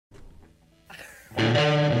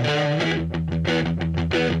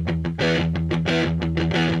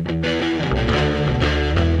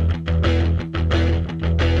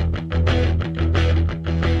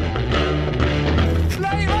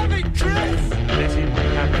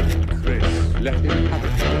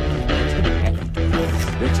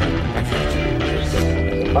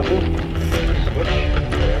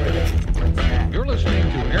You're listening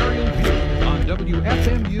to Aerial View on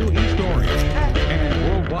WFMU East Orange and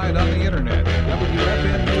worldwide on the internet at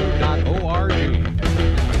WFMU.org.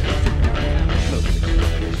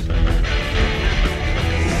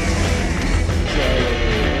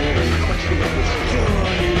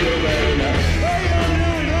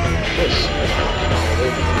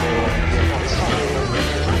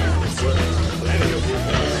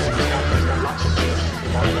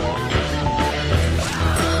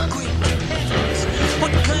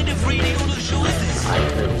 What kind of radio show is this? I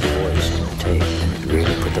heard his voice on the tape and it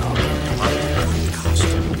really put the hook in.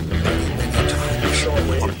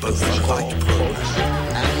 On both the light programs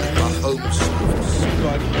and the home service.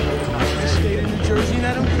 I stayed in New Jersey and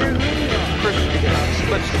I don't care who you are. Christian,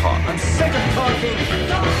 let's talk. I'm sick of talking.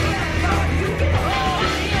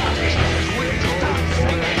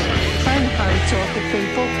 I know how to talk to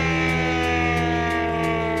people.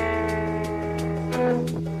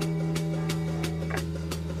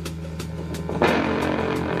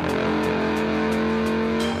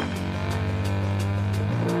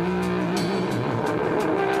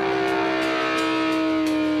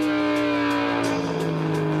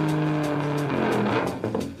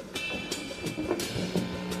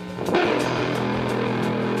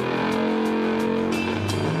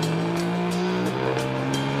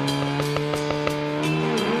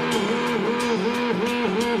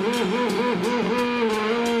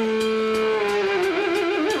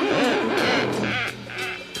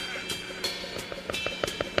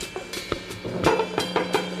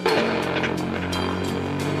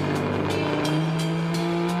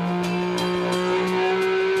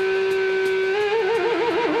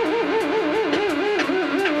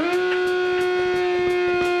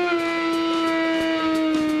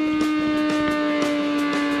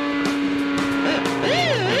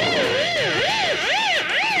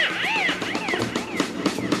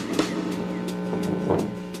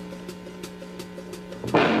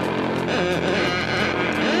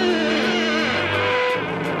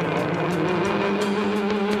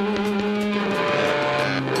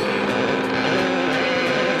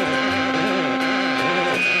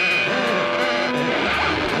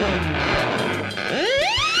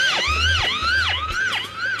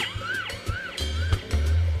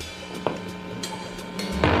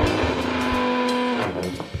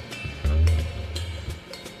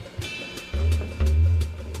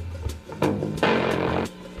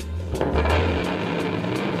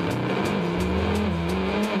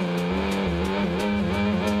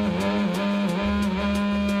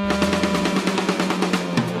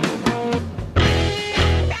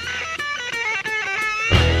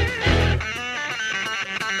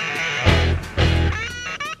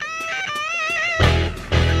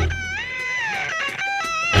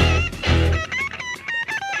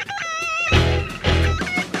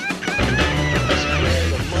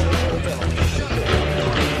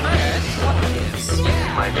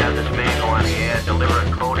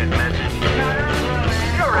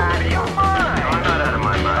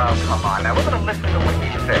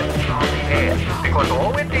 Because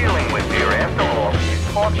all we're dealing with here, after all, is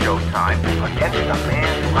talk show time against a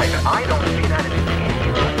man's life. And I don't see that as any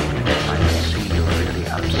I can see you're really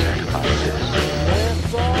upset about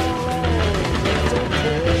this.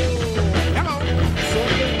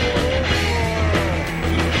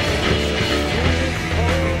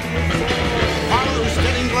 Harlow's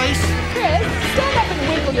getting place? Chris, stand up and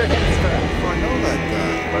wiggle your hips for us. I know that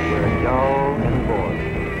But we're young and bored.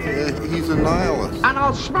 guy. He's a nihilist. And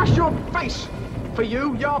I'll smash your face for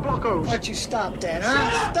you, ya blockos. Why don't you stop that,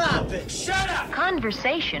 huh? Stop it. Shut up.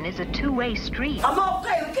 Conversation is a two-way street. I'm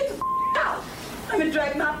okay. Get the out. I'm gonna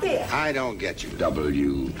drag my feet. I don't get you,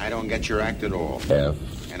 W. I don't get your act at all. F.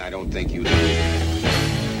 And I don't think you do.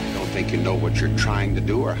 I don't think you know what you're trying to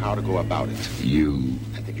do or how to go about it. You.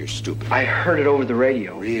 I think you're stupid. I heard it over the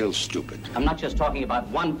radio. Real stupid. I'm not just talking about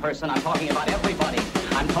one person, I'm talking about everybody.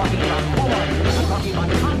 I'm talking about form, I'm talking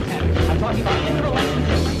about content, I'm talking about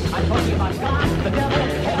interrelationships, I'm talking about God, the devil,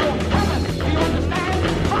 hell, heaven. Do you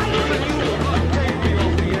understand? Finally! You will not take me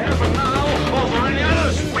off the air for now or for any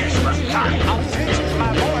others. Wasteless time. I'll pitch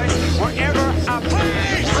my voice wherever I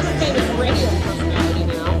please. I'm a famous radio personality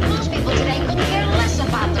now. Most people today couldn't care less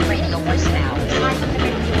about the radio personalities. I look at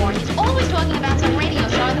Ricky Morton, he's always talking about some radio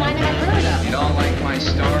show that I never heard of. You don't like my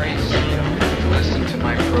stories? Listen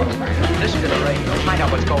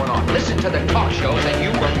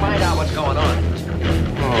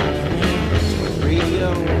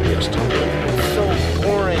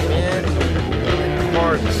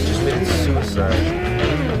committed suicide.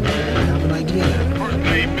 I have an idea now. First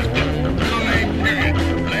name, Mr. Middle name, period.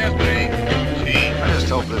 Last name, T. I just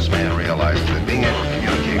hope this man realizes that being able to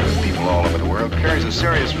communicate with people all over the world carries a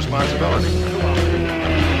serious responsibility.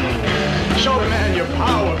 Show the man your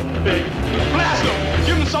power, big. Blast him.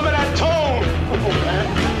 Give him some of that tone.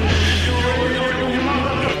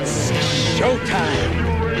 It's showtime.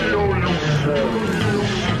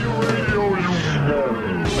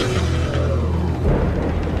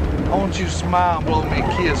 I want you to smile and blow me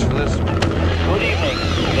a kiss for this one. Good evening,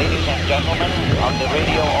 ladies and gentlemen of the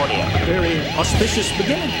radio audience. Very auspicious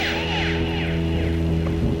beginning.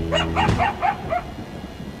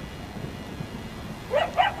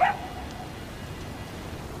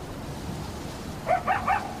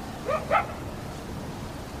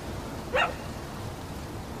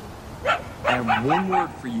 I have one word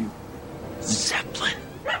for you. Zeppelin.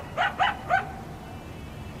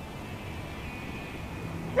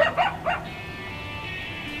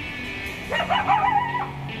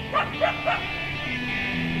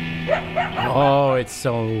 Oh, it's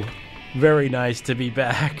so very nice to be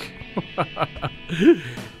back.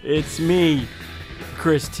 It's me,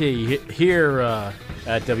 Chris T, here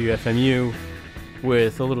at WFMU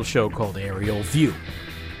with a little show called Aerial View.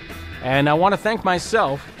 And I want to thank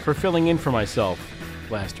myself for filling in for myself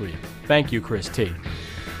last week. Thank you, Chris T.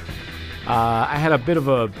 I had a bit of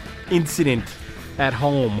a incident at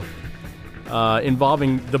home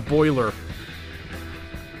involving the boiler.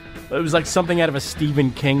 It was like something out of a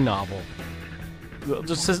Stephen King novel.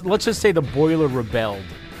 Let's just say the boiler rebelled.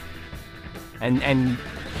 And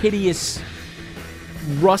hideous,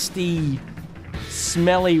 rusty,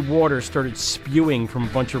 smelly water started spewing from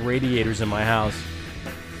a bunch of radiators in my house.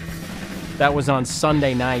 That was on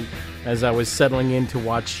Sunday night as I was settling in to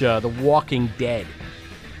watch The Walking Dead.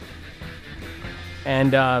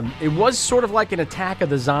 And it was sort of like an attack of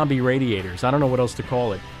the zombie radiators. I don't know what else to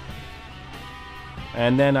call it.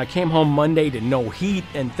 And then I came home Monday to no heat,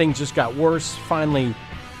 and things just got worse. Finally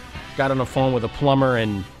got on the phone with a plumber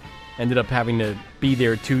and ended up having to be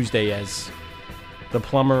there Tuesday as the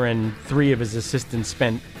plumber and 3 of his assistants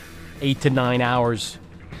spent 8 to 9 hours,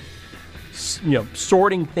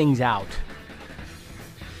 sorting things out.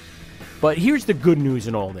 But here's the good news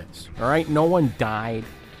in all this, all right? No one died.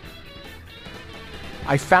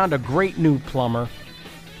 I found a great new plumber,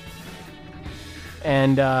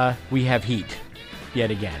 and we have heat yet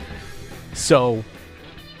again. So,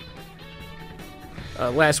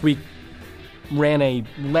 last week ran a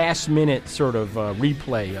last-minute sort of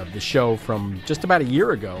replay of the show from just about a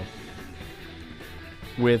year ago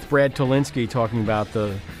with Brad Tolinsky talking about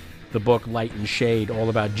the book Light and Shade, all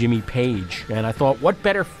about Jimmy Page. And I thought, what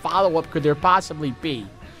better follow-up could there possibly be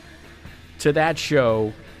to that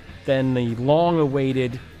show than the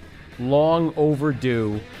long-awaited,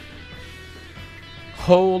 long-overdue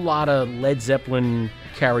whole lot of Led Zeppelin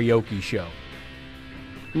karaoke show.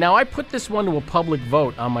 Now, I put this one to a public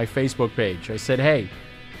vote on my Facebook page. I said, hey,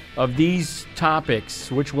 of these topics,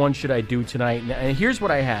 which one should I do tonight? And here's what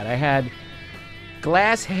I had. I had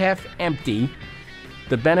Glass Half Empty,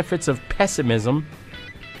 The Benefits of Pessimism.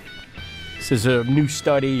 This is a new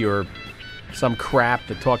study or some crap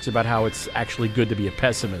that talks about how it's actually good to be a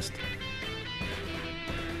pessimist.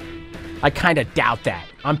 I kind of doubt that.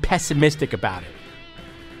 I'm pessimistic about it.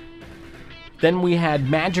 Then we had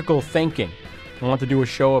Magical Thinking. I want to do a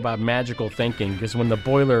show about magical thinking because when the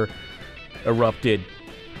boiler erupted,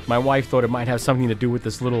 my wife thought it might have something to do with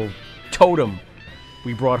this little totem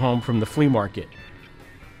we brought home from the flea market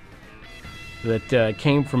that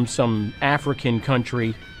came from some African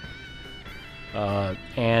country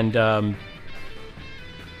and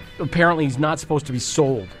apparently he's not supposed to be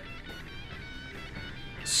sold.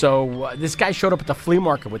 So this guy showed up at the flea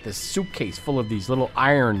market with this suitcase full of these little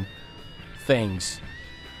iron things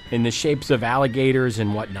in the shapes of alligators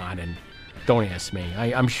and whatnot, and don't ask me.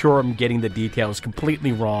 I'm sure I'm getting the details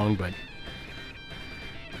completely wrong, but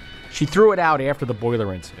she threw it out after the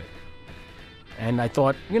boiler incident. And I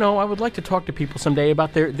thought, I would like to talk to people someday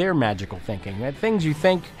about their magical thinking. Things you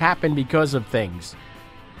think happen because of things.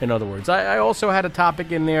 In other words, I also had a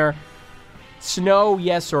topic in there, snow,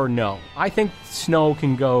 yes or no. I think snow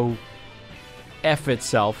can go F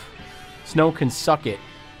itself. Snow can suck it.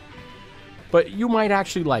 But you might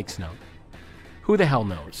actually like snow. Who the hell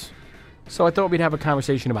knows? So I thought we'd have a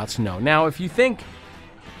conversation about snow. Now, if you think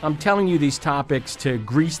I'm telling you these topics to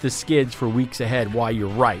grease the skids for weeks ahead, why, you're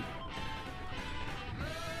right.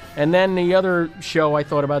 And then the other show I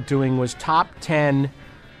thought about doing was top 10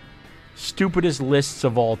 stupidest lists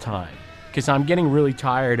of all time. Because I'm getting really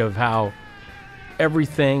tired of how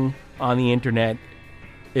everything on the internet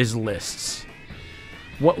is lists.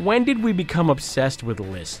 When did we become obsessed with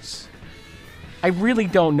lists? I really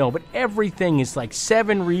don't know, but everything is like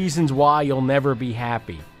 7 reasons why you'll never be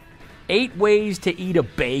happy. 8 ways to eat a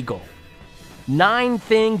bagel. 9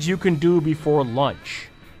 things you can do before lunch.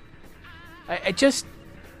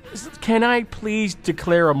 Can I please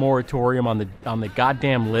declare a moratorium on the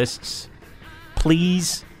goddamn lists?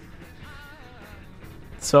 Please?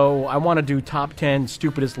 So I want to do top 10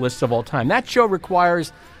 stupidest lists of all time. That show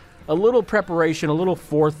requires a little preparation, a little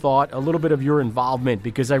forethought, a little bit of your involvement,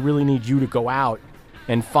 because I really need you to go out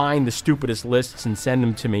and find the stupidest lists and send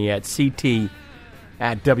them to me at ct@wfmu.org.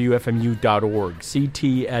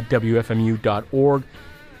 ct@wfmu.org.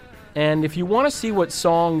 And if you want to see what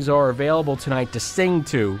songs are available tonight to sing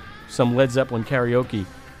to, some Led Zeppelin karaoke,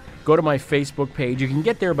 go to my Facebook page. You can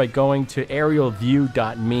get there by going to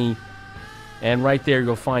aerialview.me. And right there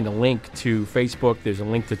you'll find a link to Facebook. There's a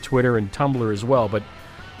link to Twitter and Tumblr as well. But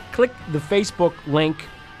click the Facebook link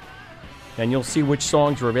and you'll see which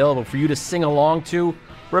songs are available for you to sing along to.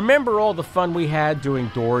 Remember all the fun we had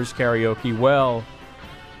doing Doors karaoke? Well,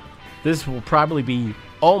 this will probably be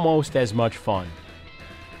almost as much fun.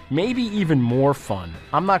 Maybe even more fun.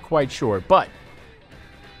 I'm not quite sure. But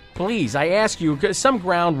please, I ask you, some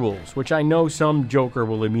ground rules, which I know some joker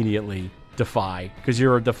will immediately defy, because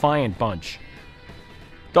you're a defiant bunch.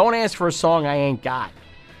 Don't ask for a song I ain't got.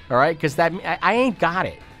 All right? Because I ain't got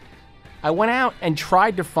it. I went out and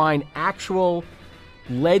tried to find actual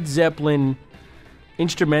Led Zeppelin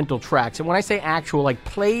instrumental tracks. And when I say actual, like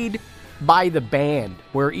played by the band,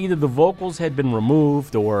 where either the vocals had been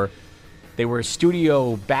removed or they were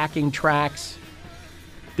studio backing tracks.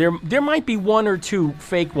 There might be 1 or 2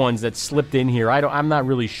 fake ones that slipped in here. I'm not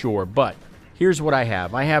really sure, but here's what I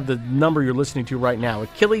have. I have the number you're listening to right now,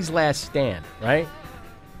 Achilles' Last Stand, right?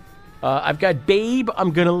 I've got Babe,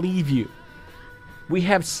 I'm Gonna Leave You. We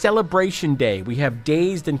have Celebration Day. We have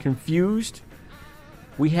Dazed and Confused.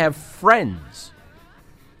 We have Friends.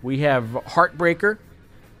 We have Heartbreaker.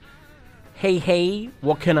 Hey, Hey,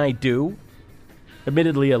 What Can I Do?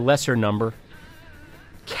 Admittedly, a lesser number.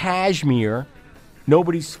 Cashmere.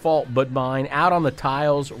 Nobody's Fault But Mine. Out on the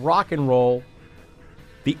Tiles. Rock and Roll.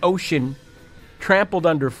 The Ocean. Trampled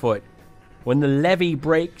Underfoot. When the Levee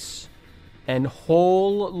Breaks. And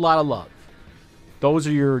Whole Lotta Love. Those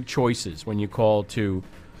are your choices when you call to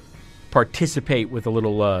participate with a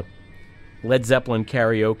little Led Zeppelin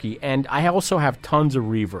karaoke. And I also have tons of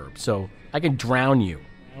reverb, so I can drown you.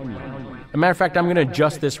 As a matter of fact, I'm going to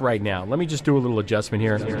adjust this right now. Let me just do a little adjustment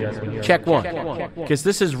here. Check 1. Because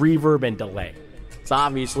this is reverb and delay. It's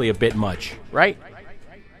obviously a bit much, right?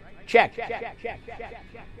 Check.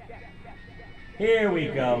 Here we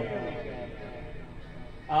go.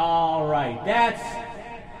 All right, that's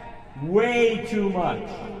way too much.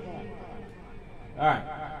 All right,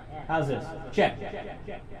 how's this? Check.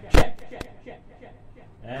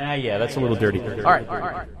 Yeah, that's a little dirty. All right.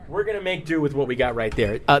 We're going to make do with what we got right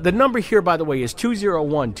there. The number here, by the way, is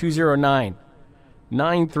 201-209-9368.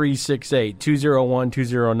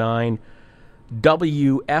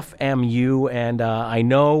 201-209-WFMU. And I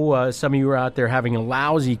know some of you are out there having a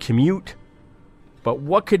lousy commute, but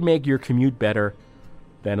what could make your commute better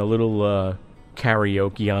than a little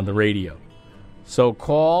karaoke on the radio? So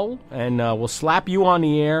call, and we'll slap you on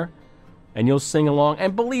the air, and you'll sing along.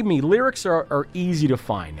 And believe me, lyrics are easy to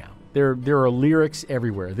find now. There are lyrics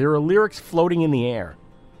everywhere. There are lyrics floating in the air.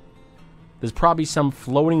 There's probably some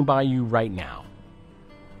floating by you right now.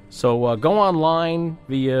 So go online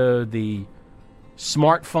via the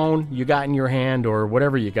smartphone you got in your hand or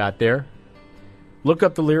whatever you got there. Look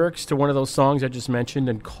up the lyrics to one of those songs I just mentioned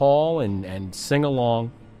and call and sing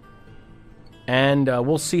along. And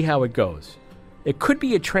we'll see how it goes. It could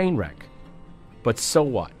be a train wreck, but so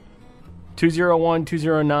what?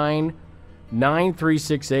 201-209-9368,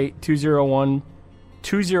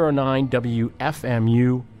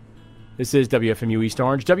 201-209-WFMU. This is WFMU East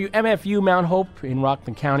Orange, WMFU Mount Hope in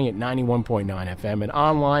Rockland County at 91.9 FM and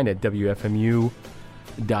online at WFMU.org.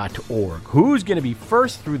 Who's going to be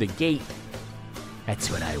first through the gate? That's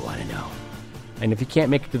what I want to know. And if you can't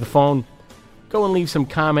make it to the phone, go and leave some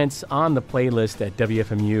comments on the playlist at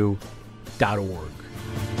WFMU.org.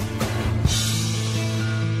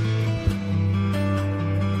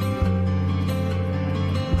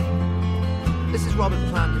 This is Robert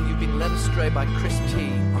Plant, and you've been led astray by Chris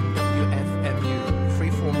T on WFMU,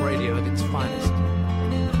 freeform radio at its finest.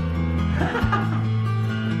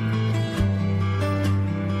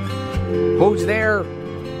 Who's there?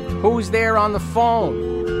 Who's there on the phone?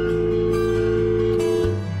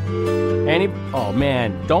 Oh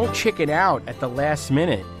man, don't chicken out at the last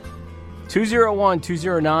minute.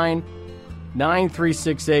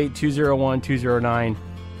 201-209-9368,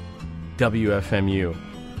 WFMU.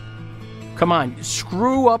 Come on,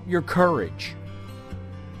 screw up your courage.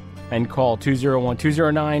 And call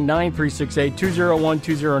 201-209-9368,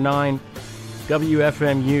 201-209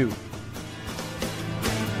 WFMU.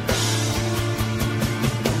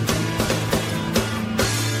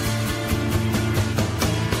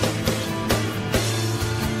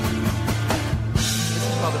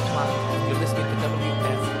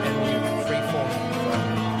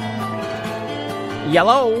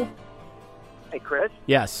 Hello? Hey, Chris?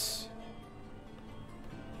 Yes.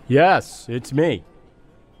 Yes, it's me.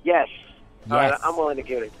 Yes. Yes. All right, I'm willing to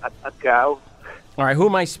give it a go. All right, who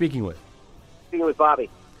am I speaking with? Speaking with Bobby.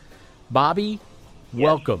 Bobby, yes.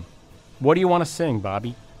 Welcome. What do you want to sing,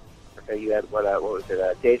 Bobby? Okay, you had, what was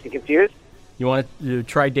it, Dazed and Confused? You want to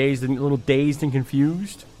try a little Dazed and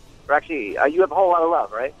Confused? Or actually, you have A Whole Lot of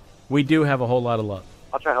Love, right? We do have A Whole Lot of Love.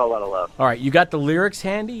 I'll try A Whole Lot of Love. All right, you got the lyrics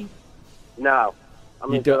handy? No. I'm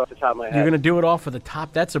going to do it off the top of my head. You're going to do it off of the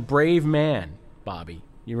top? That's a brave man, Bobby.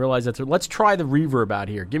 You realize that's... Let's try the reverb out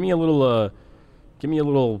here. Give me a little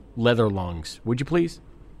leather lungs. Would you please?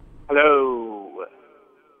 Hello.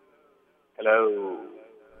 Hello.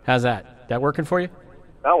 How's that? That working for you?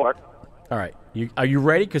 That'll work. All right. Are you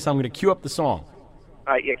ready? Because I'm going to cue up the song.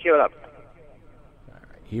 All right, yeah, cue it up. All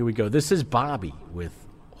right, here we go. This is Bobby with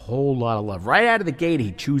A Whole Lot of Love. Right out of the gate,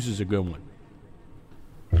 he chooses a good one.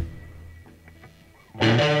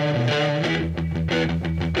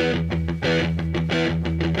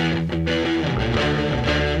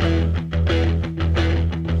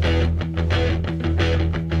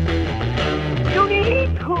 You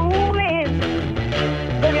need cooling,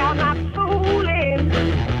 baby, I'm not fooling.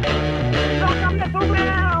 Don't come mess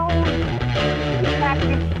around, you back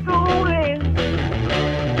to schooling.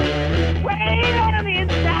 Way on the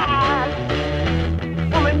inside,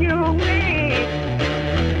 woman, you need.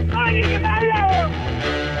 Oh, you give my love,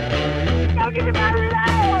 I'll give you my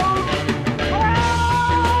love. Oh,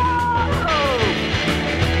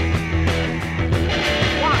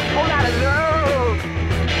 want a whole lot of love.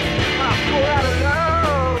 Want a whole lot of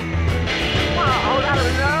love. Want a whole lot of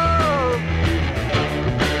love.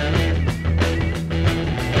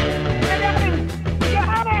 You're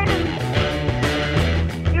burning.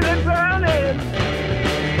 You're burning.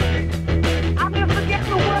 I'm just forgetting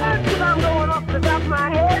the words 'cause I'm going off the top of my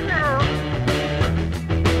head now.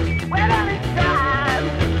 Well, I'm inside.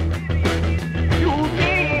 You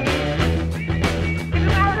need. Give me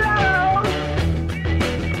my love. Give me my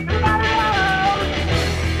love.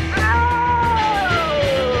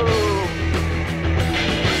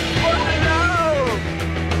 Oh. Whole lot of love.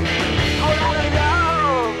 Whole lot of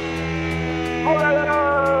love. Whole lot of love.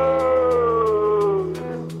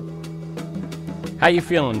 How you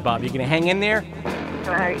feeling, Bob? You going to hang in there?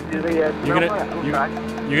 Can I do the... You're try?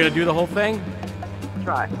 gonna do the whole thing?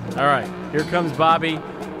 Try. All right, here comes Bobby.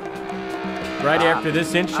 Right after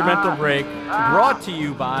this instrumental break, brought to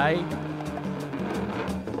you by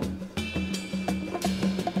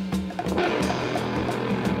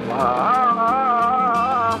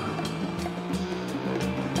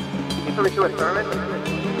You put me to a sermon?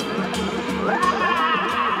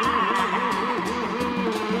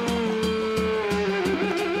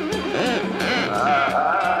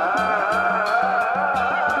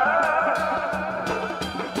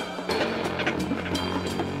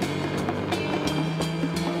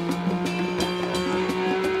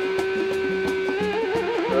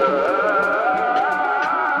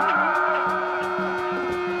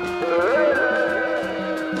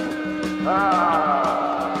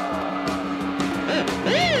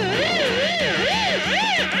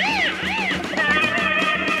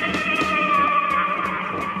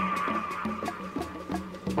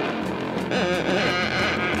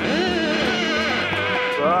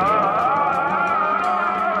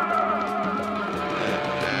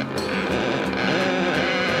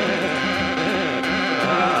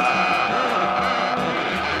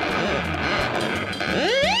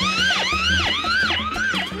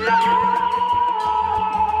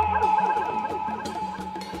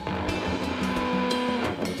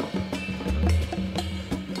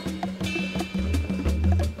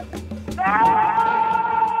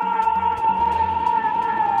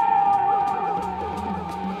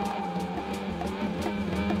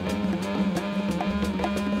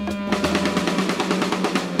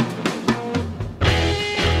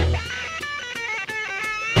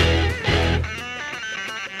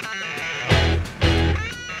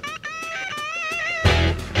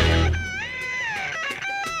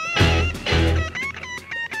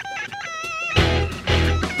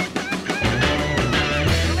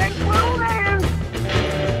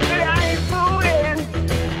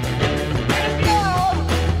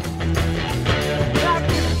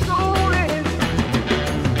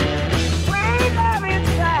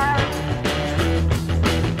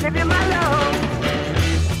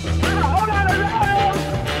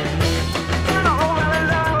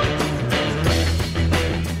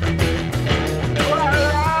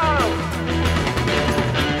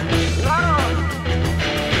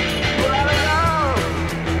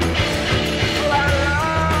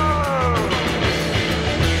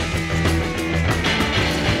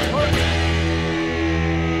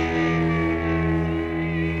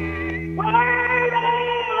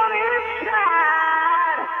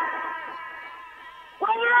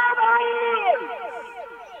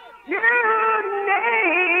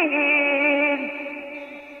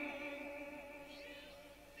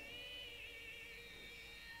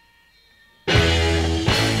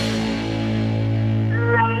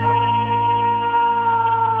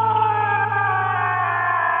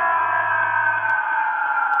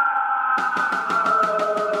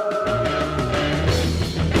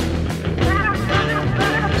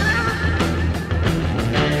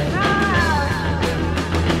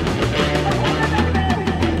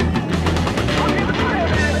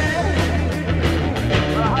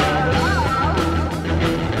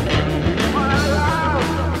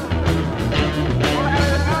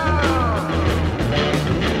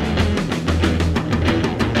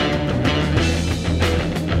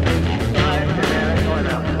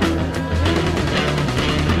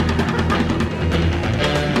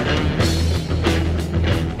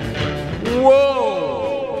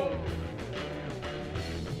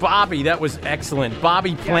 Bobby, that was excellent.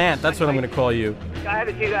 Bobby Plant, that's what I'm going to call you. I had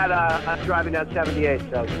to see that driving down 78,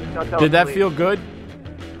 so don't tell Did that me. feel good?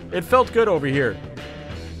 It felt good over here.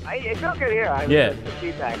 It felt good here. Yeah. The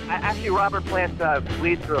feedback. Actually, Robert Plant's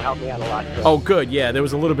bleed through helped me out a lot. So. Oh, good. Yeah, there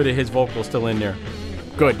was a little bit of his vocal still in there.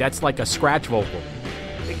 Good. That's like a scratch vocal.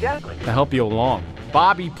 Exactly. To help you along.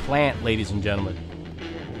 Bobby Plant, ladies and gentlemen.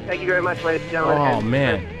 Thank you very much, ladies and gentlemen. Oh, and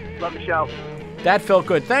man. Love the show. That felt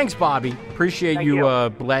good. Thanks, Bobby. Appreciate Thank you, you.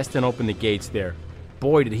 blasting open the gates there.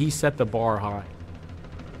 Boy, did he set the bar high.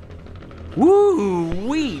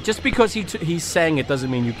 Woo-wee. Just because he sang it doesn't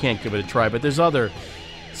mean you can't give it a try, but there's other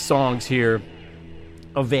songs here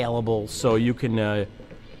available, so you can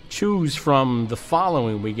choose from the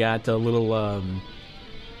following. We got a little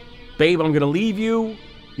Babe, I'm Gonna Leave You.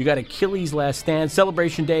 You got Achilles' Last Stand,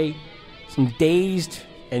 Celebration Day, some Dazed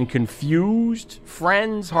and Confused,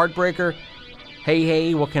 Friends, Heartbreaker, Hey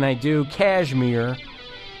Hey, What Can I Do, Cashmere,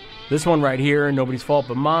 this one right here, Nobody's Fault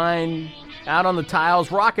But Mine, Out on the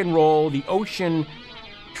Tiles, Rock and Roll, The Ocean,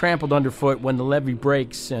 Trampled Underfoot, When the Levee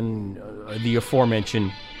Breaks, and the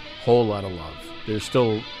aforementioned Whole Lot of Love. There's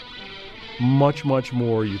still much, much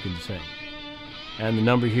more you can sing. And the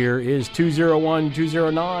number here is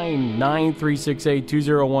 201-209-9368,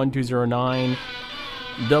 201-209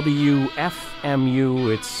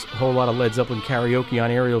 WFMU. It's a whole lot of Led Zeppelin karaoke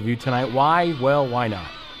on Aerial View tonight. Why? Well, why not?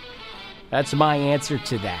 That's my answer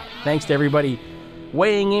to that. Thanks to everybody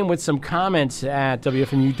weighing in with some comments at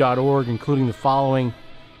WFMU.org, including the following.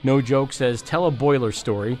 No Joke says, tell a boiler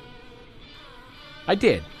story. I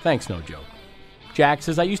did. Thanks, No Joke. Jack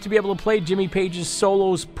says, I used to be able to play Jimmy Page's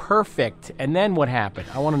solos perfect. And then what happened?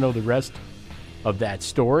 I want to know the rest of that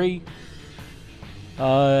story.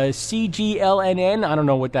 CGLNN, I don't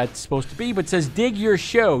know what that's supposed to be, but says, dig your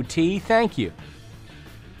show, T. Thank you.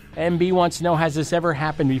 MB wants to know, has this ever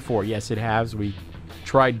happened before? Yes, it has. We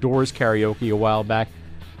tried Doors karaoke a while back.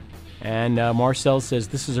 And Marcel says,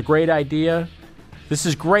 this is a great idea. This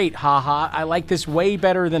is great, haha. I like this way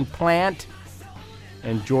better than Plant.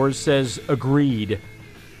 And George says, agreed.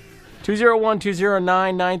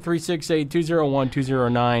 201-209-9368,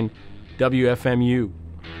 201-209 WFMU.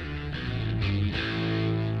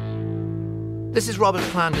 This is Robert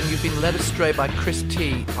Plant, and you've been led astray by Chris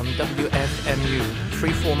T on WFMU,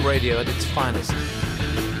 freeform radio at its finest.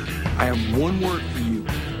 I have one word for you.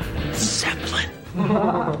 Zeppelin.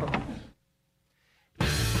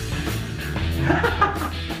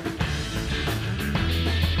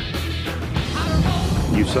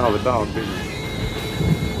 You saw the dog, didn't you?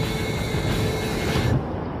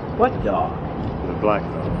 What dog? The black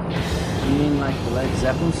dog. You mean like the Led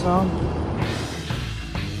Zeppelin song?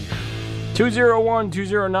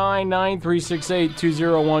 201-209-9368,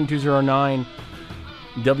 201-209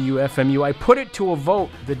 WFMU. I put it to a vote.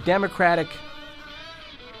 The Democratic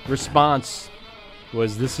response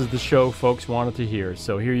was, this is the show folks wanted to hear.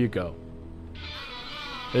 So here you go.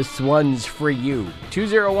 This one's for you.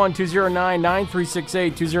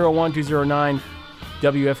 201-209-9368, 201-209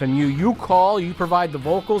 WFMU. You call, you provide the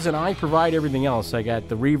vocals, and I provide everything else. I got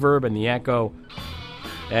the reverb and the echo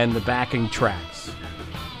and the backing tracks.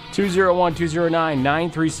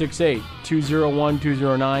 201-209-9368,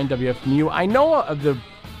 201-209 WFMU. I know of the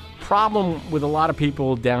problem with a lot of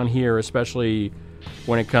people down here, especially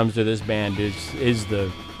when it comes to this band, is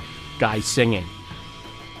the guy singing.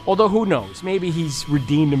 Although, who knows? Maybe he's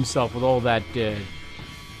redeemed himself with all that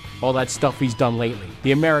stuff he's done lately.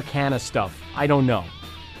 The Americana stuff. I don't know.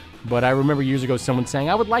 But I remember years ago someone saying,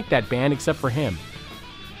 I would like that band except for him.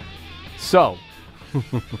 So,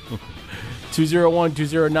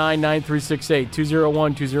 201-209-9368,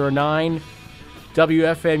 201-209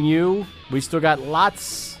 WFMU. We still got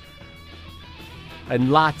lots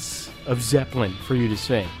and lots of Zeppelin for you to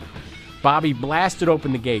sing. Bobby blasted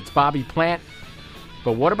open the gates. Bobby Plant.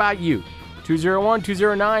 But what about you?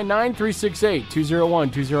 201-209-9368,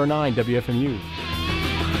 201-209 WFMU.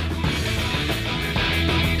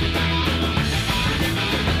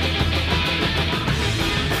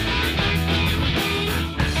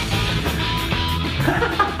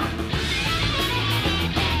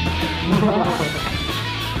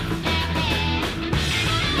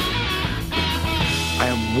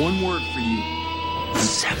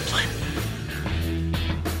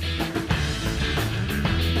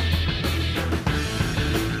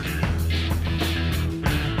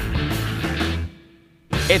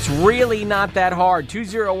 It's really not that hard.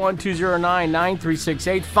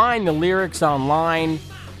 201-209-9368. Find the lyrics online.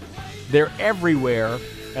 They're everywhere.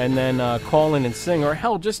 And then call in and sing. Or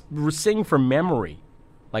hell, just sing from memory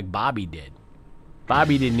like Bobby did.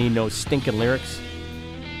 Bobby didn't need no stinking lyrics.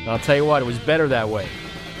 And I'll tell you what, it was better that way.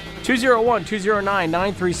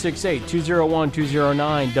 201-209-9368.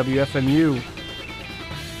 201-209-WFMU.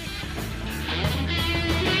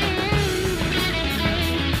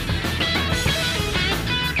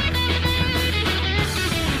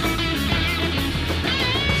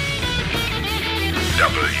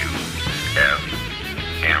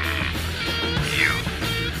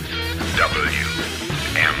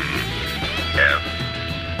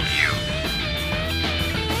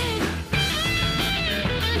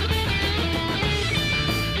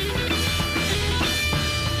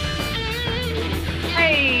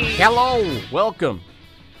 Hello, welcome.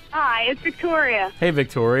 Hi, it's Victoria. Hey,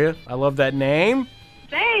 Victoria. I love that name.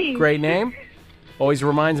 Thanks. Great name. Always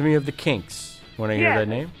reminds me of the Kinks when I hear that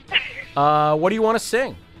name. What do you want to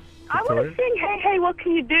sing, Victoria? I want to sing Hey, Hey, What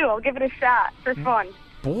Can You Do? I'll give it a shot for fun.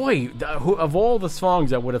 Boy, of all the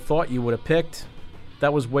songs I would have thought you would have picked,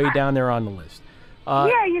 that was way down there on the list. Yeah,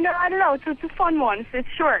 I don't know. It's a fun one. It's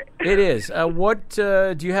short. It is. What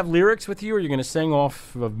do you have lyrics with you, or are you going to sing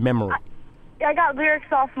off of memory? I got lyrics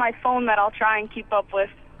off my phone that I'll try and keep up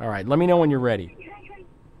with. All right, let me know when you're ready.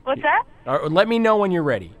 What's that? Let me know when you're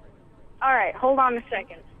ready. All right, hold on a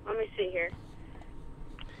second. Let me see here.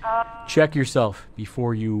 Check yourself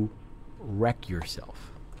before you wreck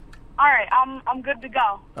yourself. All right, I'm good to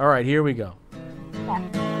go. All right, here we go. Yeah.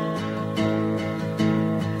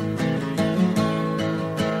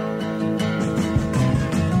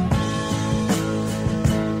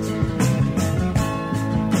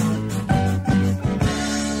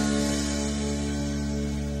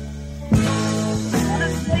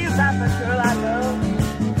 About the girl I love,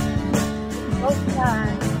 so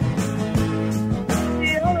kind.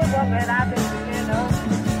 The only woman I've been thinking of,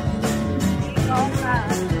 she's all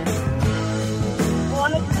mine.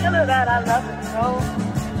 Wanna tell her that I love her so,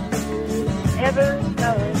 ever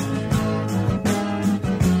know.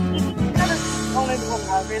 She's the only woman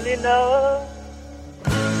I really love.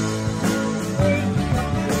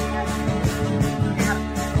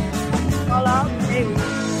 All I'll say.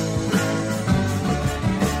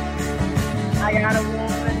 I got a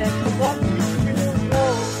woman that wants me to go.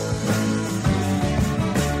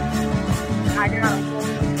 I got a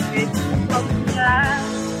woman that wants me to.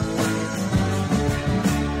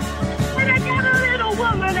 And I got a little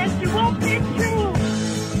woman that she won't be true.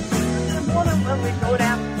 The morning when we go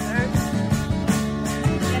down to church,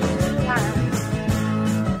 and it's time.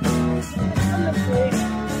 I'm the place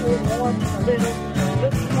who wants a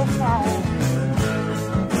little song.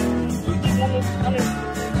 And it's funny.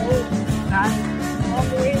 I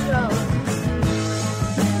always love.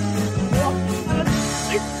 Walking on the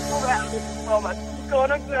street around for my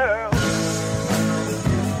corner girl.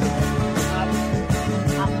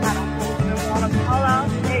 I'm kind of hoping I want to call out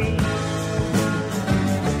names.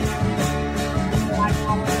 Like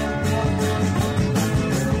I'm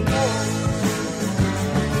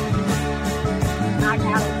I got a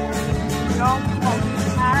strong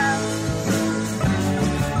time.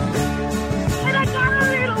 And I got a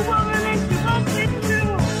little woman.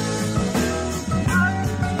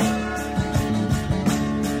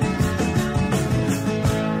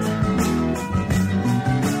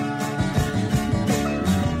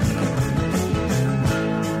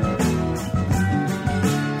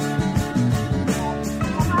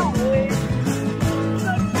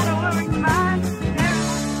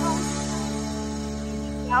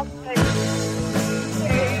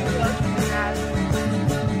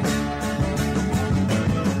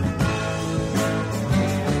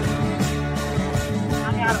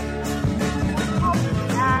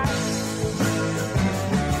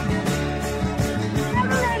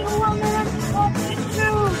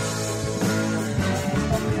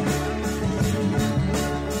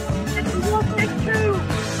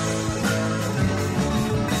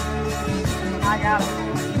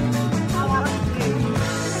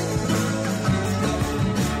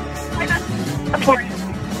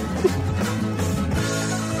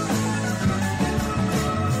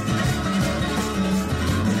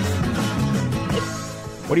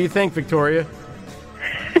 What do you think, Victoria?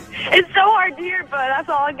 It's so hard to hear, but that's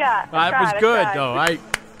all I got. It was good, though.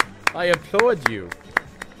 I applaud you.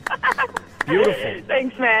 Beautiful.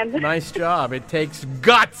 Thanks, man. Nice job. It takes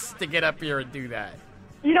guts to get up here and do that.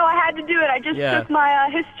 You know, I had to do it. I just took my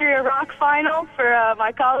history of rock final for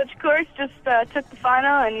my college course. Just took the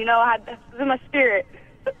final, and I had it was in my spirit.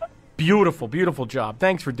 Beautiful, beautiful job.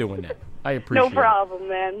 Thanks for doing that. I appreciate it. No problem,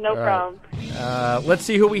 man. No problem. Let's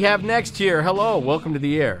see who we have next here. Hello, welcome to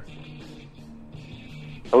the air.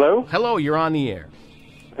 Hello? Hello, you're on the air.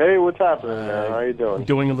 Hey, what's happening, man? How you doing?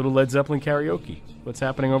 Doing a little Led Zeppelin karaoke. What's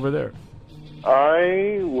happening over there?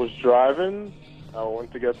 I was driving. I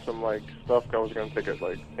went to get some stuff. I was gonna take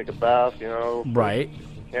a bath, Right.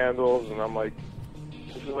 Candles, and I'm like,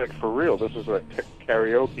 this is for real. This is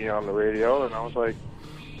karaoke on the radio, and I was like,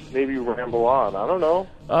 maybe Ramble On. I don't know.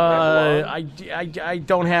 I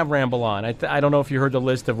don't have Ramble On. I don't know if you heard the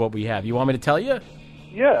list of what we have. You want me to tell you?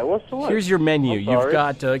 Yeah, what's the list? Here's your menu. I'm sorry. You've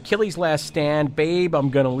got Achilles' Last Stand, Babe, I'm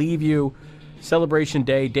Gonna Leave You, Celebration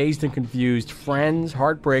Day, Dazed and Confused, Friends,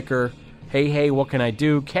 Heartbreaker, Hey Hey, What Can I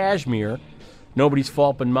Do, Cashmere, Nobody's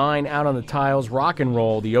Fault But Mine, Out on the Tiles, Rock and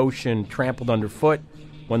Roll, The Ocean, Trampled Underfoot,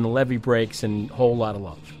 When the Levee Breaks, and Whole Lot of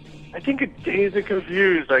Love. I think it's Dazed and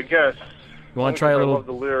Confused, I guess. You want to try a little? I love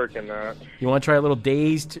the lyric in that. You want to try a little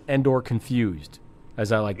Dazed and/or Confused,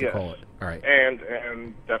 as I like to call it. All right.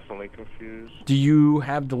 And definitely Confused. Do you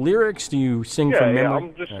have the lyrics? Do you sing from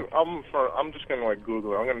memory? I'm just gonna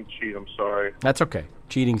Google it. I'm gonna cheat. I'm sorry. That's okay.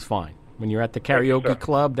 Cheating's fine. When you're at the karaoke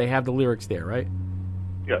club, they have the lyrics there, right?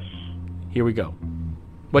 Yes. Here we go.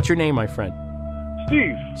 What's your name, my friend?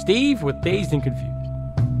 Steve. Steve with Dazed and Confused.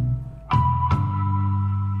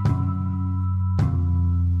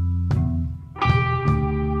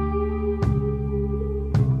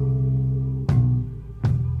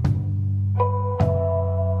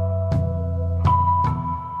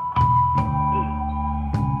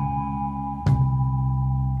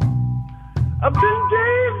 I've been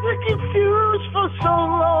dazed and confused for so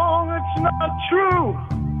long, it's not true.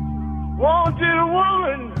 Wanted a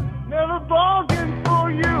woman, never bargained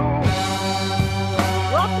for you.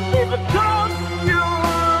 Lots of people talk to you,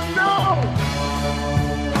 no.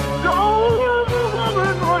 Don't love a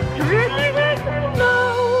woman, what do you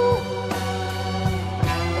know?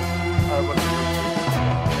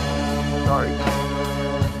 Sorry.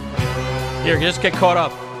 Here, just get caught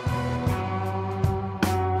up.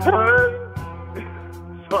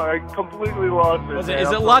 Sorry, I completely lost it. Is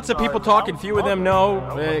it lots of people talking? Few of them no.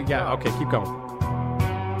 Yeah. Okay, keep going.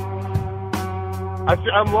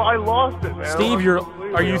 I lost it, man. Steve,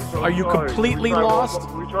 are you completely lost?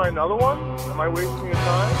 Can we try another one? Am I wasting your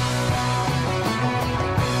time?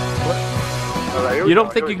 All right, You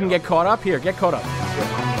don't think you can get caught up? Here, get caught up.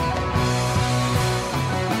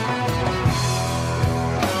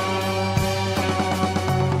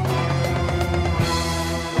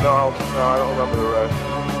 No, I don't remember the rest.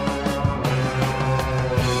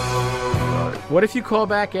 What if you call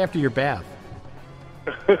back after your bath?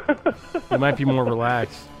 You might be more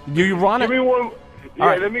relaxed. Do you want to? Give me one. Yeah,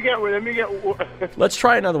 right. let me get one. Let's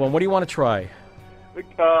try another one. What do you want to try? Is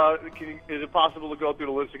it possible to go through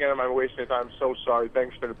the list again? Am I wasting your time? I'm so sorry.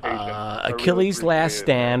 Thanks for the patience. Achilles' Last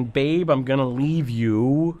Stand, Babe, I'm Gonna Leave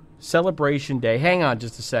You, Celebration Day. Hang on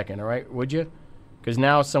just a second, all right? Would you? Because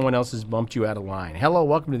now someone else has bumped you out of line. Hello,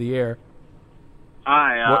 welcome to the air.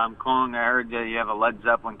 Hi, I'm calling. I heard that you have a Led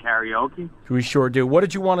Zeppelin karaoke. We sure do. What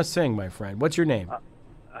did you want to sing, my friend? What's your name?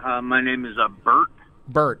 My name is Bert.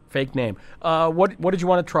 Bert, fake name. What did you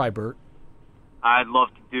want to try, Bert? I'd love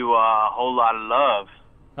to do a Whole Lot of Love.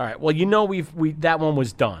 All right. Well, you know that one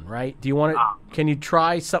was done, right? Do you want to? Can you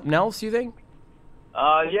try something else? You think?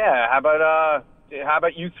 Yeah. How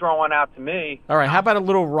about you throw one out to me? All right. How about a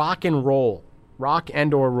little rock and roll, rock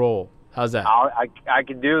and/or roll? How's that? I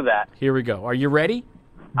can do that. Here we go. Are you ready?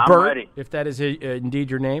 I'm Bert, ready. If that is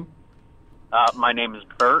indeed your name. My name is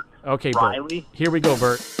Bert. Okay, Riley. Bert. Here we go,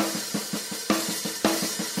 Bert.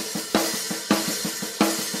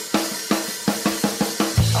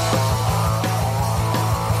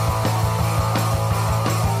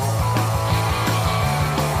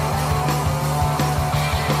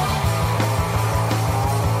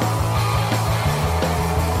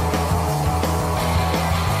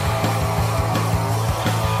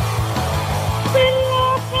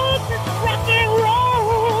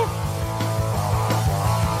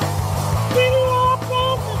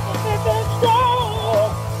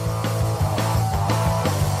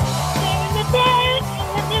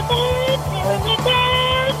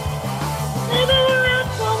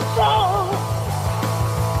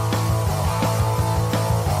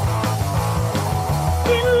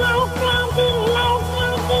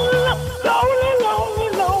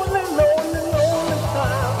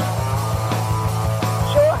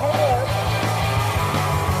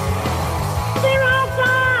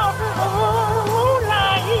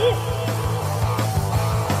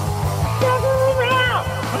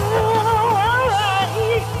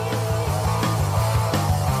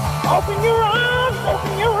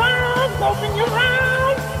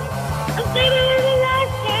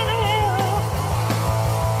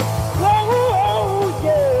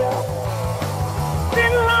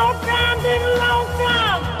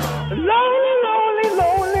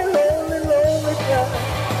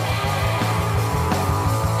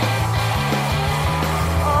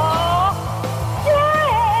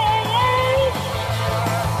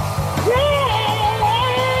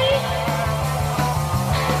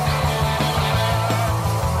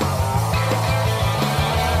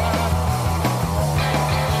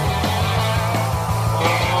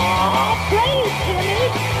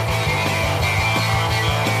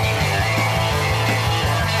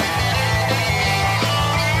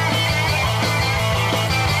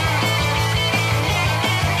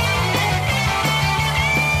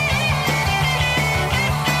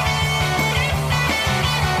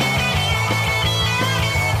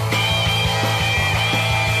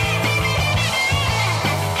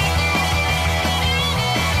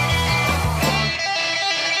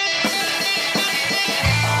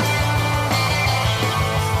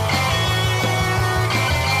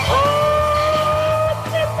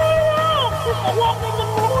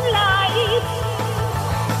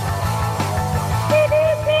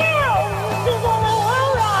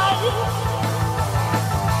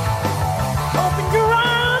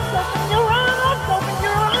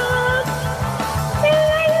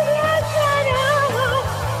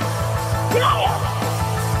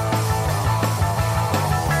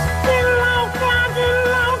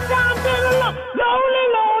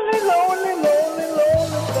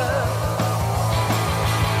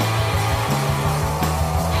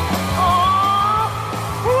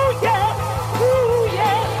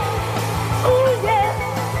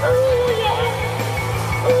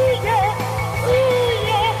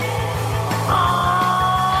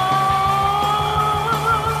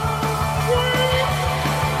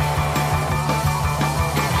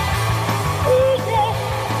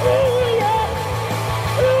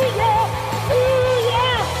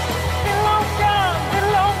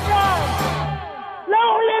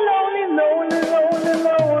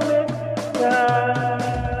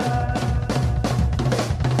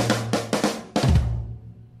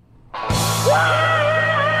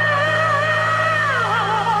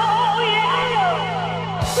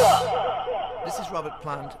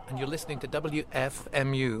 Plant, and you're listening to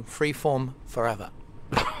WFMU, Freeform Forever.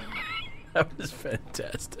 That was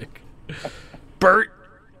fantastic. Bert,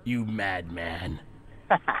 you madman.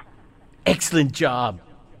 Excellent job.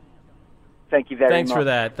 Thank you very much. Thanks for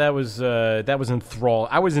that. That was enthralled.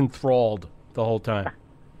 I was enthralled the whole time.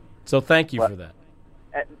 So thank you for that.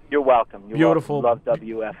 You're welcome. You're Beautiful. Welcome. Love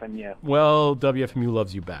WFMU. Well, WFMU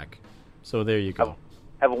loves you back. So there you go.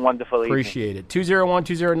 Have a wonderful evening. Appreciate it.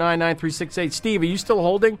 201-209-9368. Steve, are you still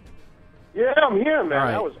holding? Yeah, I'm here, man. All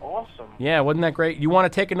right. That was awesome. Yeah, wasn't that great? You want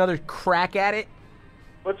to take another crack at it?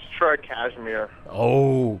 Let's try Cashmere.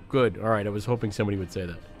 Oh, good. All right, I was hoping somebody would say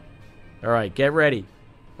that. All right, get ready.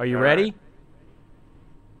 Are you ready? Right.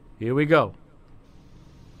 Here we go.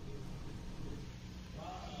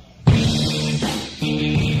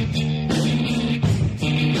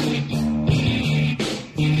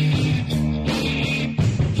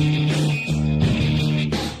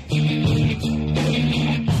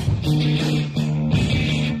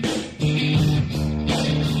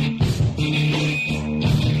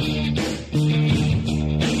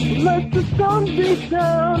 Let the sun beat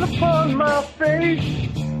down upon my face,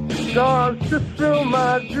 stars to fill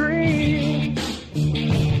my dreams.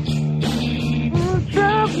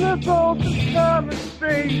 Traveling both in time and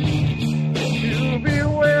space, to be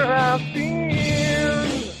where I've been.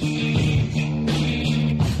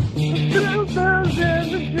 The filters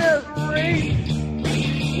and the jet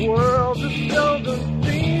race, world is seldom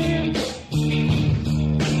seen.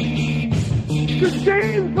 The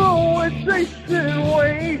days for which they sit and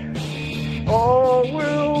wait, all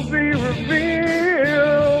will be revealed.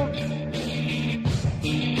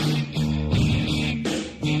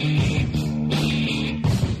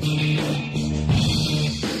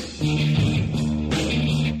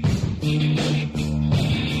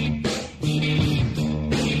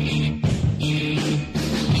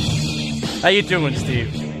 How you doing,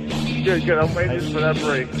 Steve? Good, good. I'm waiting for that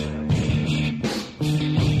break.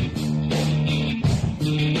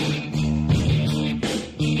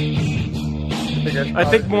 I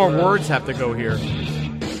think more words have to go here.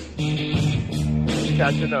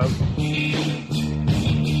 Catching up.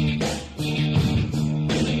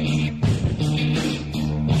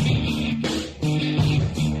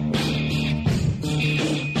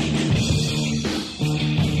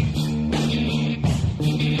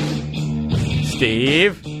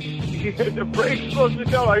 Steve? The break's supposed to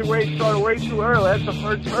go. I started way too early. That's the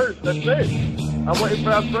first verse. That's it. I'm waiting for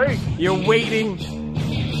that break. You're waiting?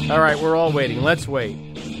 All right, we're all waiting. Let's wait.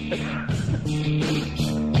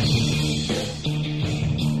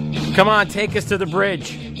 Come on, take us to the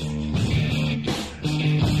bridge.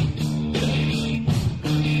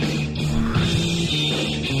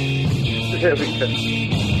 There we go.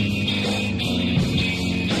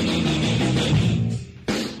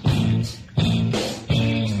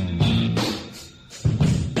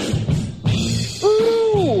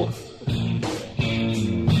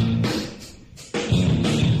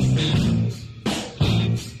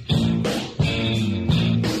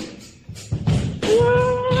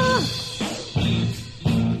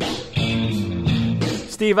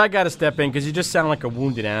 Steve, I got to step in because you just sound like a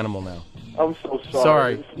wounded animal now. I'm so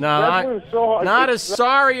sorry. No, not as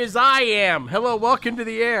sorry as I am. Hello, welcome to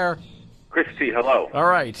the air. Christy, hello. All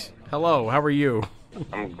right. Hello, how are you?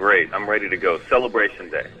 I'm great. I'm ready to go.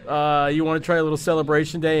 Celebration Day. You want to try a little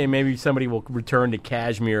Celebration Day, and maybe somebody will return to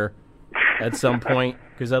Kashmir at some point,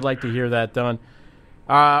 because I'd like to hear that done.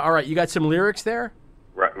 All right, you got some lyrics there?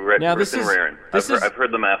 Now, this is... I've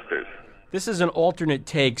heard the masters. This is an alternate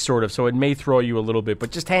take, sort of, so it may throw you a little bit,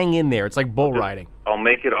 but just hang in there. It's like bull riding. I'll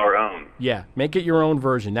make it our own. Yeah, make it your own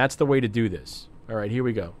version. That's the way to do this. All right, here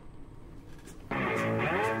we go. The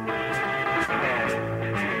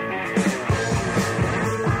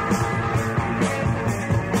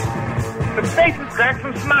faces cracked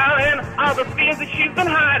from smiling, all the fears that she's been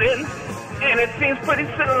hiding. And it seems pretty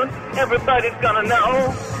soon everybody's gonna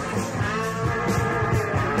know.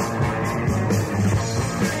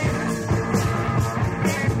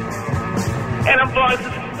 And her voice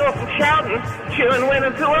is still from shouting, cheering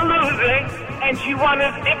winners who are losing. And she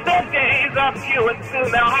wonders if their days are few and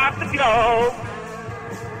soon they'll have to go.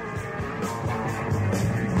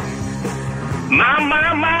 My,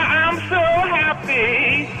 I'm so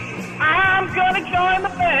happy. I'm gonna join the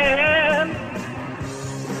band.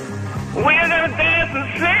 We're gonna dance and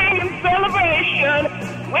sing in celebration.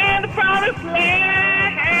 We're in the promised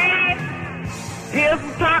land. Here's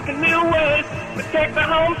some talking new ways. Protect the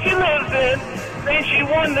home she lives in. Then she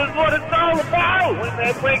wonders what it's all about when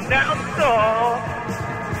they break down the door.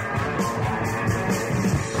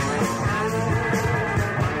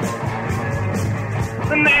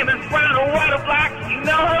 The name is brown or white or black. You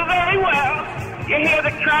know her very well. You hear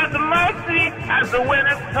the cries of mercy as the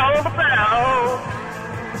winners toll the bell.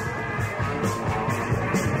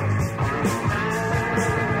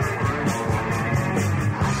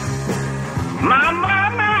 My,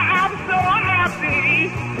 I'm so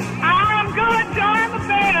happy. I'm gonna join the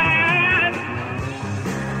band.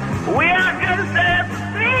 We are gonna dance and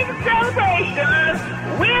sing a celebration.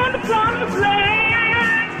 We're in the promised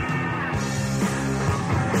land.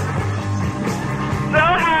 So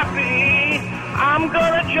happy. I'm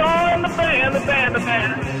gonna join the band, the band, the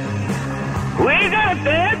band. We're gonna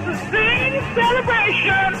dance and sing a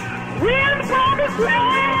celebration. We're in the promised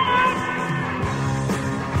land.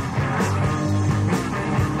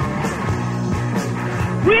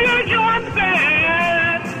 We're gonna join the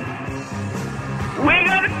band. We're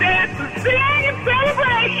gonna dance and sing in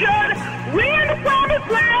celebration. We're in the promised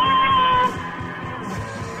land.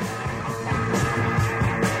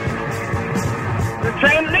 The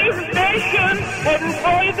train leaves the station, heading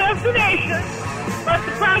for your destination. But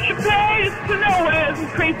the price you pay is to nowhere has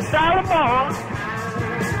increased $1 more.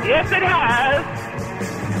 Yes, it has.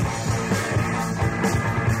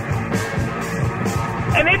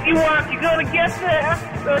 And if you walk, you're gonna get there.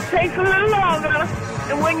 So it takes a little longer.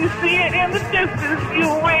 And when you see it in the distance, you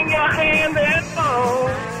wring your hand and fall.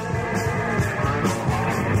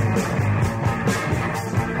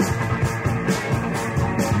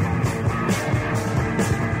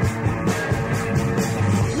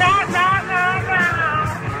 Nah, nah, nah,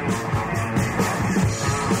 nah.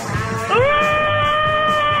 Ooh.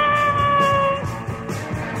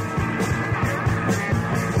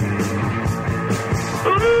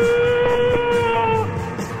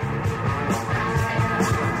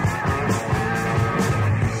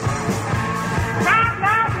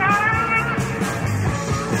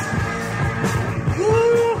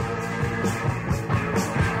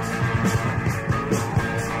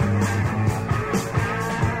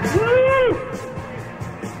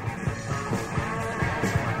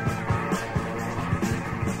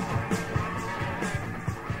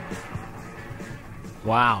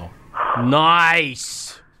 Wow.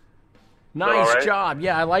 Nice. Nice right? job.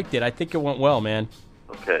 Yeah, I liked it. I think it went well, man.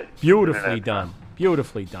 Okay. Beautifully done.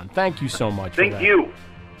 Beautifully done. Thank you so much. Thank you.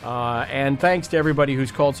 And thanks to everybody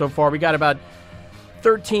who's called so far. We got about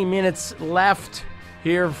 13 minutes left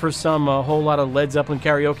here for some whole lot of Led Zeppelin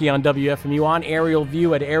karaoke on WFMU on Aerial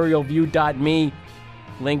View at aerialview.me.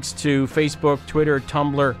 Links to Facebook, Twitter,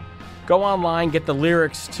 Tumblr. Go online, get the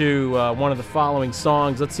lyrics to one of the following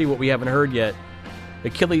songs. Let's see what we haven't heard yet.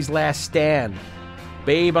 Achilles' Last Stand.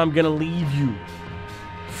 Babe, I'm Gonna Leave You.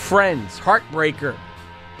 Friends. Heartbreaker.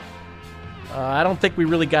 I don't think we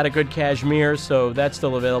really got a good Kashmir, so that's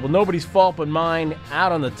still available. Nobody's Fault But Mine.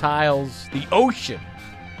 Out on the Tiles. The Ocean.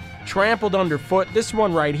 Trampled Underfoot. This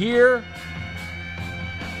one right here.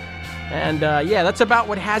 And, yeah, that's about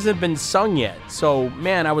what hasn't been sung yet. So,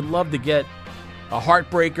 man, I would love to get a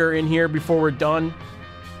Heartbreaker in here before we're done.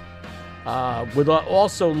 Would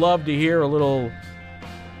also love to hear a little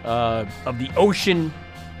of The Ocean.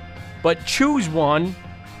 But choose one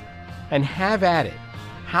and have at it.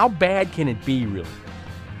 How bad can it be, really?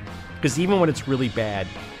 Because even when it's really bad,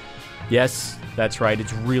 yes, that's right,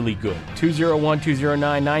 it's really good.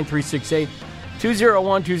 201-209-9368.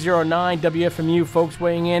 201-209 WFMU. Folks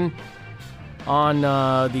weighing in on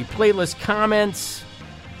the playlist comments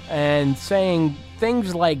and saying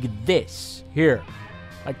things like this. Here.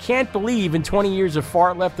 I can't believe in 20 years of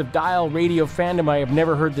far left of dial radio fandom I have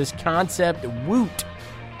never heard this concept. Woot.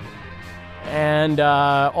 And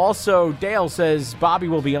also, Dale says, Bobby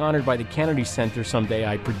will be honored by the Kennedy Center someday,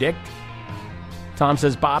 I predict. Tom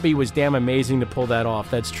says, Bobby was damn amazing to pull that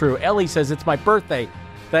off. That's true. Ellie says, it's my birthday.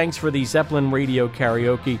 Thanks for the Zeppelin radio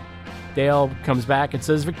karaoke. Dale comes back and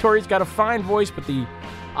says, Victoria's got a fine voice, but the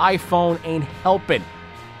iPhone ain't helping.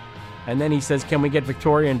 And then he says, can we get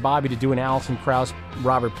Victoria and Bobby to do an Alison Krauss,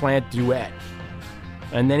 Robert Plant duet?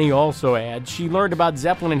 And then he also adds, she learned about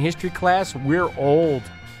Zeppelin in history class. We're old.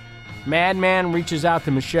 Madman reaches out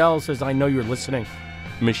to Michelle, says, I know you're listening.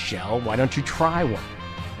 Michelle, why don't you try one?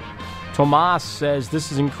 Tomas says,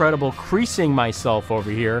 this is incredible, creasing myself over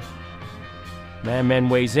here. Madman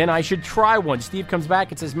weighs in, I should try one. Steve comes back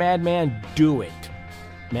and says, Madman, do it.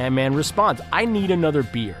 Madman responds, I need another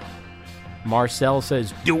beer. Marcel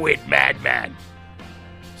says, do it, Madman.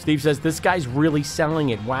 Steve says, this guy's really selling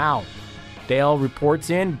it, wow. Dale reports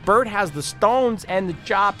in, Bert has the stones and the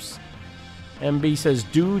chops. MB says,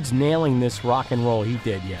 dude's nailing this rock and roll. He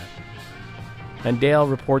did, yeah. And Dale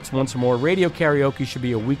reports once more, radio karaoke should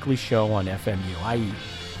be a weekly show on FMU. I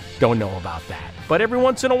don't know about that. But every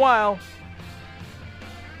once in a while,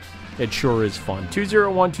 it sure is fun.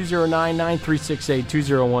 201-209-9368,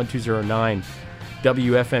 201-209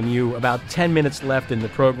 WFMU. About 10 minutes left in the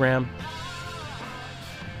program.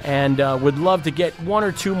 And would love to get one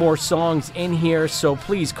or two more songs in here, so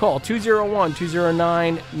please call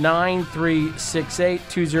 201-209-9368,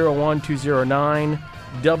 201-209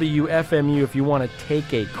 WFMU if you want to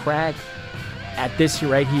take a crack at this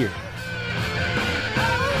right here.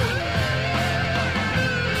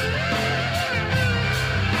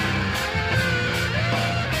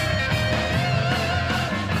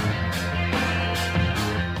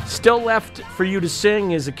 Still left for you to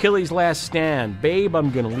sing is Achilles' Last Stand. Babe,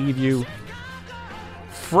 I'm Gonna Leave You.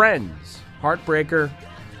 Friends. Heartbreaker.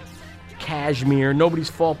 Kashmir.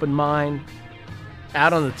 Nobody's Fault But Mine.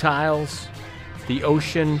 Out on the Tiles. The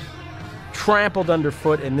Ocean. Trampled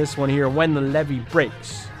Underfoot. And this one here, When the Levee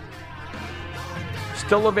Breaks.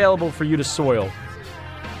 Still available for you to soil.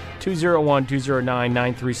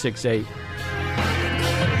 201-209-9368.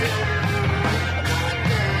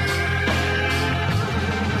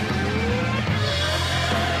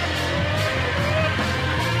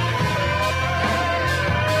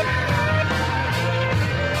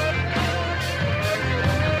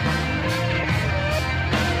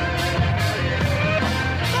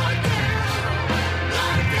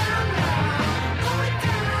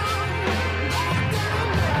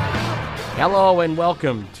 Hello and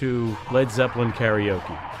welcome to Led Zeppelin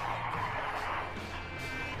Karaoke.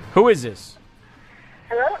 Who is this?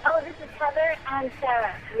 Hello? Oh, this is Heather and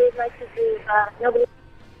Sarah. We'd like to do Nobody...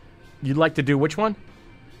 You'd like to do which one?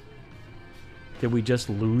 Did we just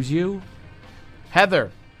lose you? Heather!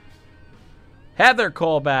 Heather,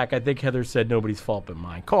 call back. I think Heather said Nobody's Fault But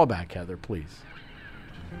Mine. Call back, Heather, please.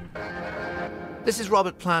 This is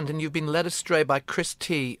Robert Plant, and you've been led astray by Chris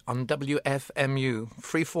T on WFMU,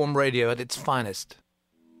 freeform radio at its finest.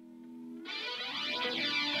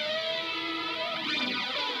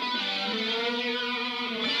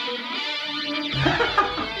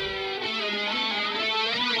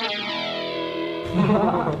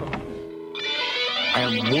 I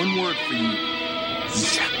have one word for you.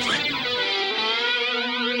 Zeppelin.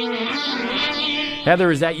 Heather,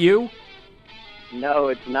 is that you? No,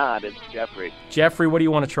 it's not. It's Jeffrey. Jeffrey, what do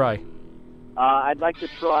you want to try? I'd like to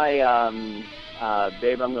try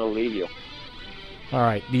Babe, I'm Gonna Leave You. All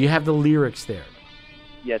right. Do you have the lyrics there?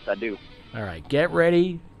 Yes, I do. All right, get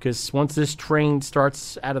ready, because once this train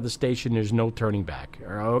starts out of the station, there's no turning back.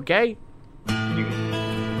 Okay?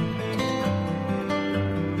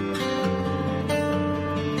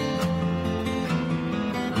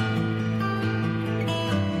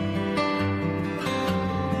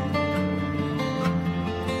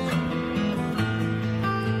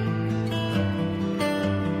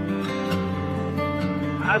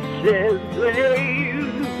 I said,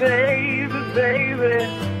 baby,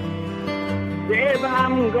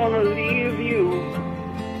 I'm gonna leave you.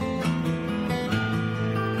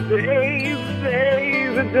 Baby,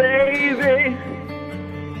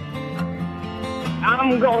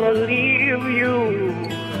 I'm gonna leave you.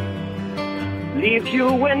 Leave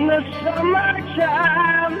you in the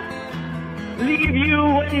summertime. Leave you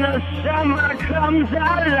when the summer comes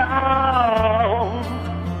along.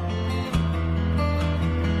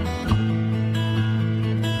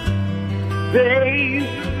 Baby,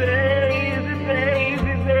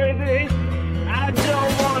 I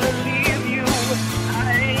don't wanna leave you.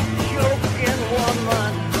 I ain't joking,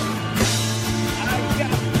 woman. I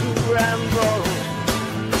got to ramble.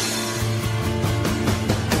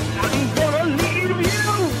 I'm gonna leave you.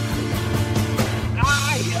 I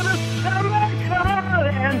hear the summer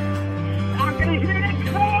calling. I can hear it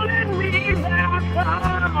calling me back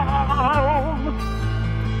home.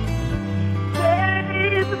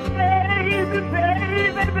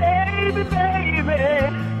 Baby,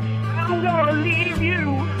 I'm gonna leave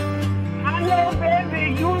you. I know,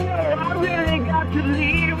 baby, you know I really got to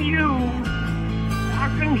leave you. I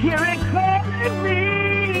can hear it calling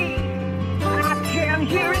me. I can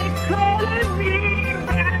hear it calling me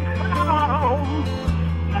back home.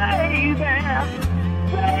 Baby,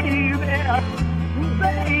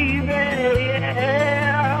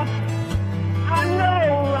 yeah. I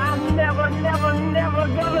know I'm never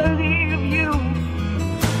gonna leave you,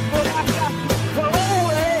 but I got to go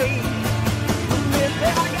away. Baby, I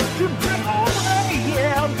got to go away,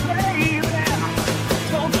 yeah, baby.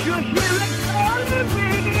 Don't you hear it calling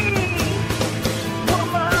me?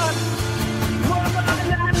 Woman, I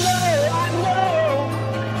know.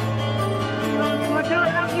 But to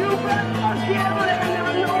have you back again, and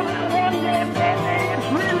I know that one day, baby, it's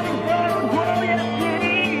really gonna grow your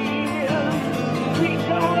tears. We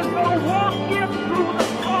gonna go walking through the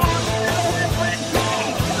park every day.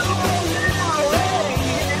 Come on now, hey,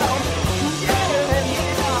 yeah, when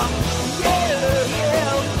it's calling me,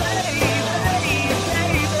 when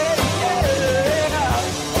it's calling me back,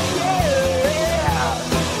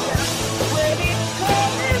 that's when it's calling me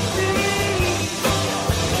back.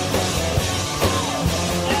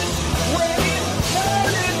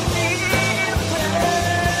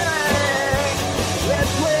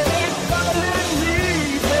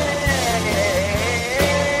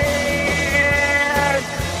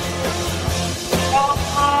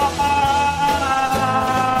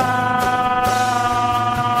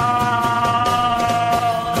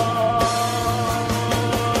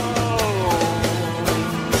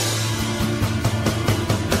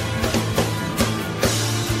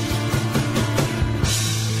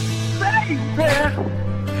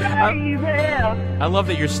 I love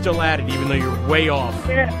that you're still at it, even though you're way off.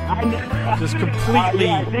 Just completely.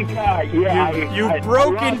 You've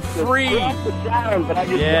broken free.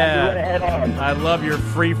 I love your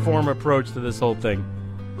free-form approach to this whole thing.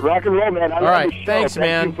 Rock and roll, man. All right, thanks,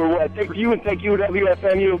 man. Thank you,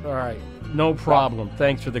 WFMU. All right, no problem.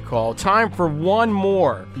 Thanks for the call. Time for one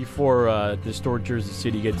more before Distort Jersey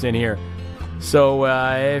City gets in here. So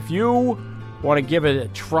if you want to give it a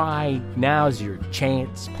try, now's your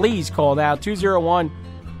chance. Please call now,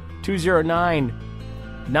 201-209-9368,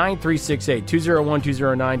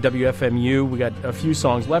 201-209-WFMU. We got a few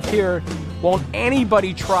songs left here. Won't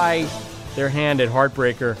anybody try their hand at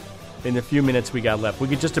Heartbreaker in the few minutes we got left? We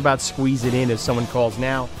could just about squeeze it in if someone calls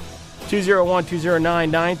now.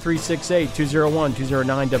 201-209-9368,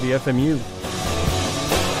 201-209-WFMU.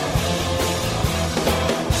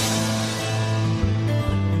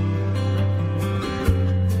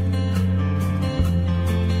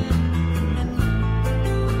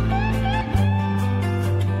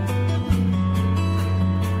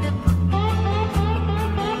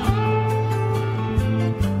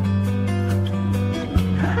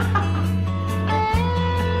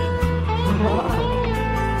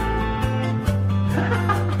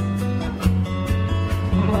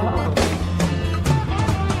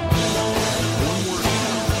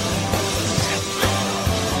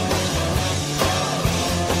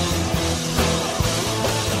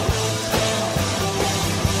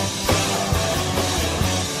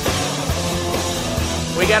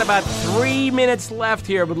 We got about 3 minutes left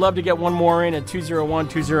here. Would love to get one more in at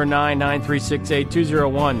 201-209-9368,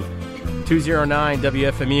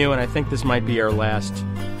 201-209-WFMU, and I think this might be our last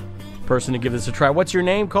person to give this a try. What's your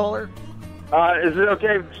name, caller? Is it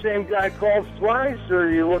okay if the same guy calls twice, or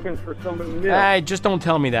are you looking for somebody new? Just don't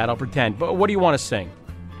tell me that. I'll pretend. But what do you want to sing?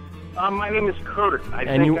 My name is Kurt.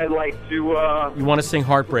 I'd like to... You want to sing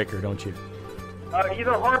Heartbreaker, don't you?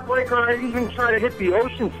 Either Heartbreaker or I'd even try to hit the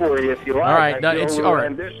ocean for you if you like. All right. I feel It's a little all right.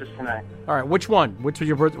 ambitious tonight. All right. Which one? Which was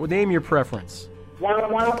your name your preference? Why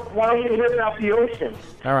don't you hit out the ocean?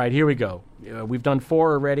 All right. Here we go. We've done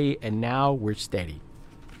 4 already, and now we're steady.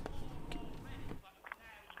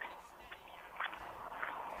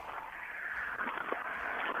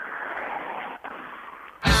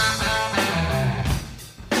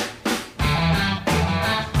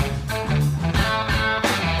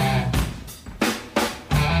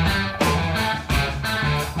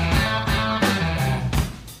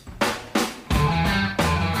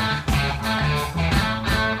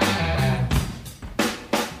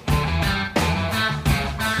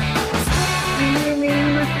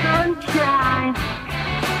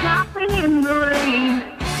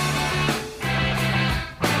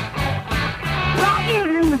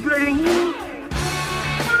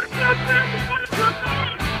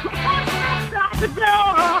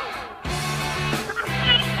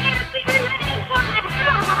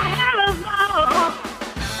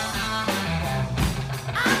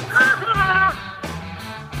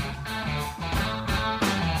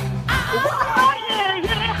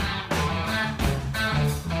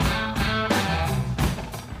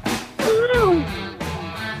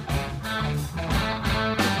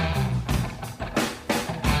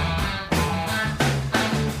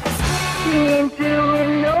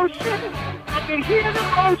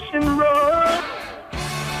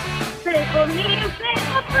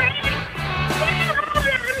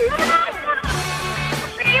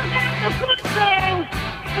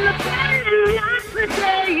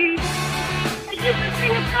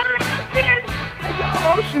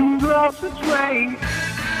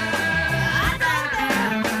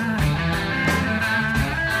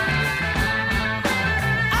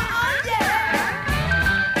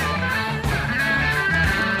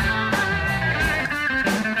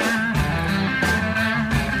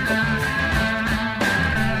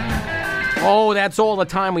 Oh, that's all the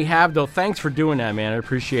time we have, though. Thanks for doing that, man. I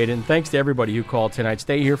appreciate it. And thanks to everybody who called tonight.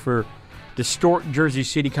 Stay here for Distort Jersey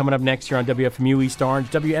City coming up next year on WFMU East Orange,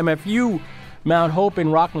 WMFU Mount Hope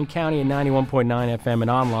in Rockland County at 91.9 FM and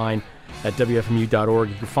online at WFMU.org.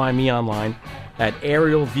 You can find me online at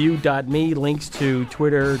aerialview.me. Links to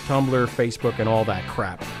Twitter, Tumblr, Facebook, and all that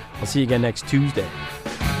crap. I'll see you again next Tuesday.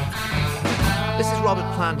 This is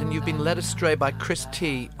Robert Plant, and you've been led astray by Chris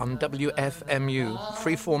T on WFMU,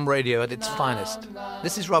 freeform radio at its finest.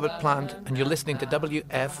 This is Robert Plant, and you're listening to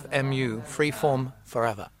WFMU, freeform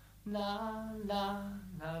forever.